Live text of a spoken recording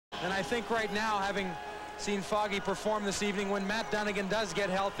And I think right now, having seen Foggie perform this evening, when Matt Dunnigan does get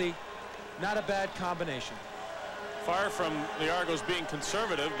healthy, not a bad combination. Far from the Argos being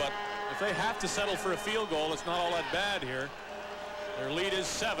conservative, but if they have to settle for a field goal, it's not all that bad here. Their lead is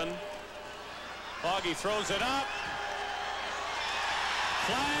 7. Foggie throws it up.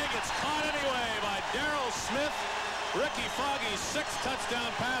 Flag, it's caught anyway by Daryl Smith. Rickey Foggie's 6th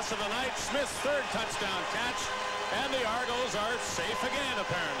touchdown pass of the night, Smith's 3rd touchdown catch, and the Argos are safe again,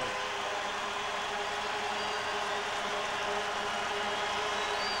 apparently.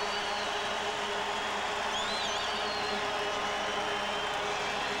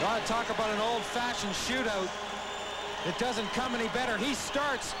 Want to talk about an old-fashioned shootout. It doesn't come any better. He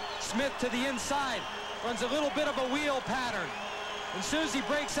starts Smith to the inside, runs a little bit of a wheel pattern. As soon as he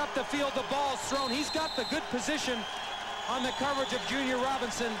breaks up the field, the ball's thrown. He's got the good position on the coverage of Junior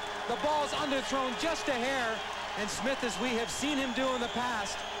Robinson. The ball's underthrown just a hair, and Smith, as we have seen him do in the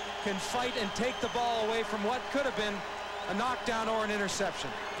past, can fight and take the ball away from what could have been a knockdown or an interception.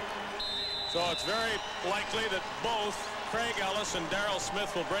 So it's very likely that both Craig Ellis and Daryl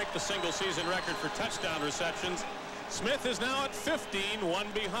Smith will break the single-season record for touchdown receptions. Smith is now at 15, one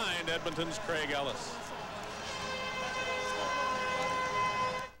behind Edmonton's Craig Ellis.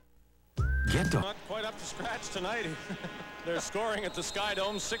 Not quite up to scratch tonight. They're scoring at the Sky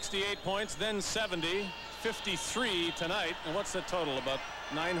Dome 68 points, then 70, 53 tonight. And what's the total? About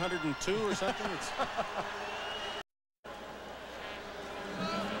 902 or something?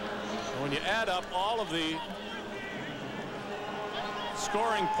 When you add up all of the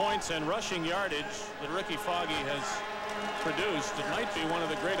scoring points and rushing yardage that Rickey Foggie has produced, it might be one of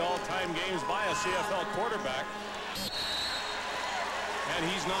the great all-time games by a CFL quarterback. And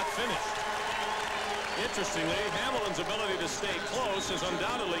he's not finished. Interestingly, Hamilton's ability to stay close has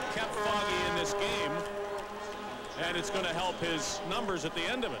undoubtedly kept Foggie in this game, and it's going to help his numbers at the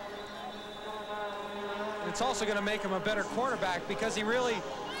end of it. It's also going to make him a better quarterback because he really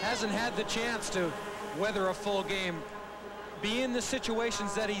hasn't had the chance to weather a full game, be in the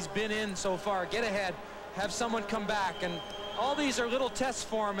situations that he's been in so far, get ahead, have someone come back, and all these are little tests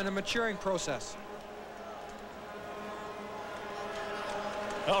for him in a maturing process.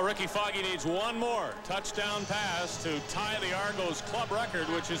 Well, Rickey Foggie needs one more touchdown pass to tie the Argos club record,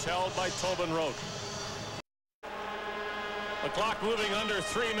 which is held by Tobin Rote. The clock moving under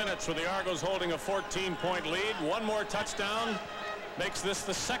 3 minutes with the Argos holding a 14-point lead. One more touchdown makes this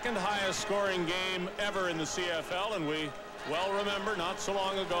the 2nd highest scoring game ever in the CFL, and we well remember not so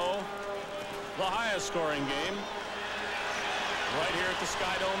long ago the highest scoring game right here at the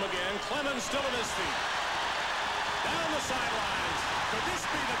Sky Dome again. Clemens still on his feet. Down the sidelines. Could this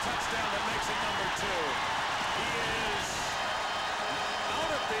be the touchdown that makes it number 2? He is out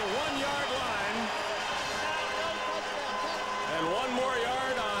at the 1-yard line. And one more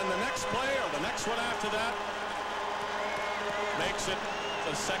yard on the next play, or the next one after that, makes it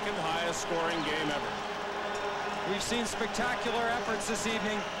the 2nd highest scoring game ever. We've seen spectacular efforts this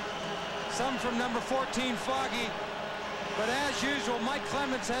evening. Some from number 14, Foggie. But as usual, Mike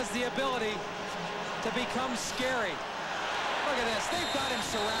Clemens has the ability to become scary. Look at this. They've got him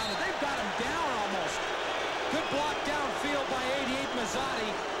surrounded. They've got him down almost. Good block downfield by 88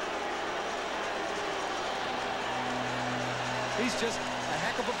 Mazzotti. He's just a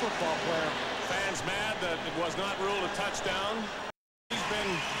heck of a football player. Fans mad that it was not ruled a touchdown. He's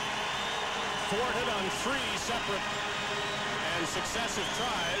been thwarted on 3 separate and successive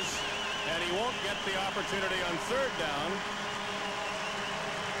tries, and he won't get the opportunity on 3rd down.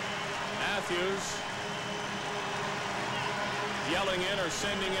 Matthews yelling in or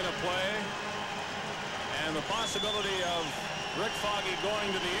sending in a play, and the possibility of Rick Foggie going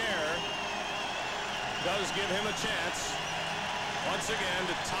to the air does give him a chance once again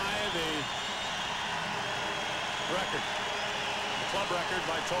to tie the record, the club record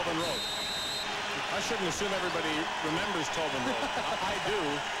by Tobin Rote. I shouldn't assume everybody remembers Tobin Rote. I do.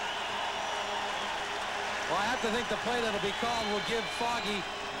 Well, I have to think the play that'll be called will give Foggie,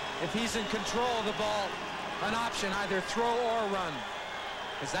 if he's in control of the ball, an option, either throw or run,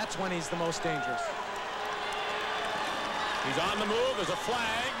 because that's when he's the most dangerous. He's on the move. There's a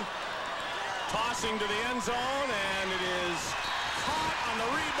flag. Tossing to the end zone, and it is caught on the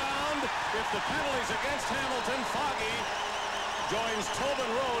rebound. If the penalty's against Hamilton, Foggie joins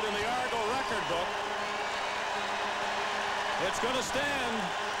Tobin Rote in the Argo record book. It's going to stand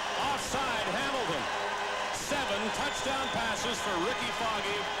offside Hamilton. 7 touchdown passes for Rickey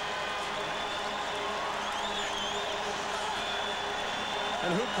Foggie.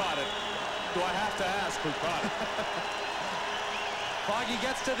 And who caught it? Do I have to ask who caught it? Foggie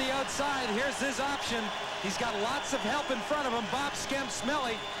gets to the outside. Here's his option. He's got lots of help in front of him. Bob Skemp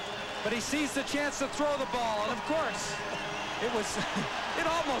Smelly but he sees the chance to throw the ball, and of course, it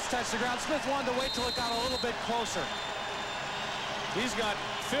almost touched the ground. Smith wanted to wait till it got a little bit closer. He's got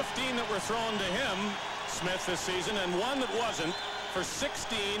 15 that were thrown to him, Smith, this season, and one that wasn't, for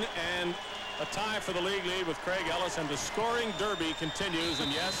 16, and a tie for the league lead with Craig Ellis, and the scoring derby continues.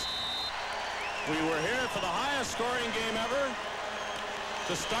 And yes, we were here for the highest scoring game ever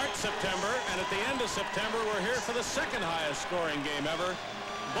to start September, and at the end of September, we're here for the second highest scoring game ever,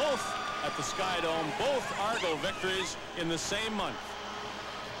 both at the Sky Dome, both Argo victories in the same month.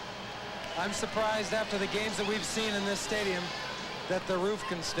 I'm surprised after the games that we've seen in this stadium that the roof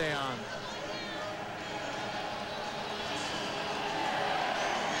can stay on.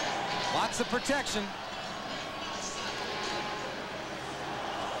 Lots of protection.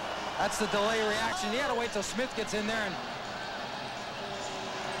 That's the delay reaction. You got to wait till Smith gets in there, and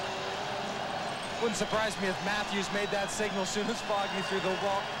wouldn't surprise me if Matthews made that signal as soon as Foggie threw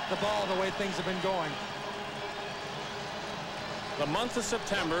the ball the way things have been going. The month of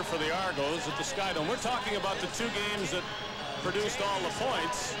September for the Argos at the Sky Dome. We're talking about the two games that produced all the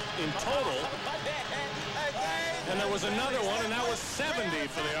points in total. And there was another one, and that was 70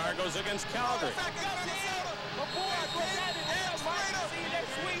 for the Argos against Calgary.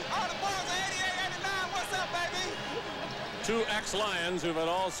 Two ex-Lions who've had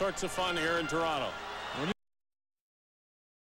all sorts of fun here in Toronto.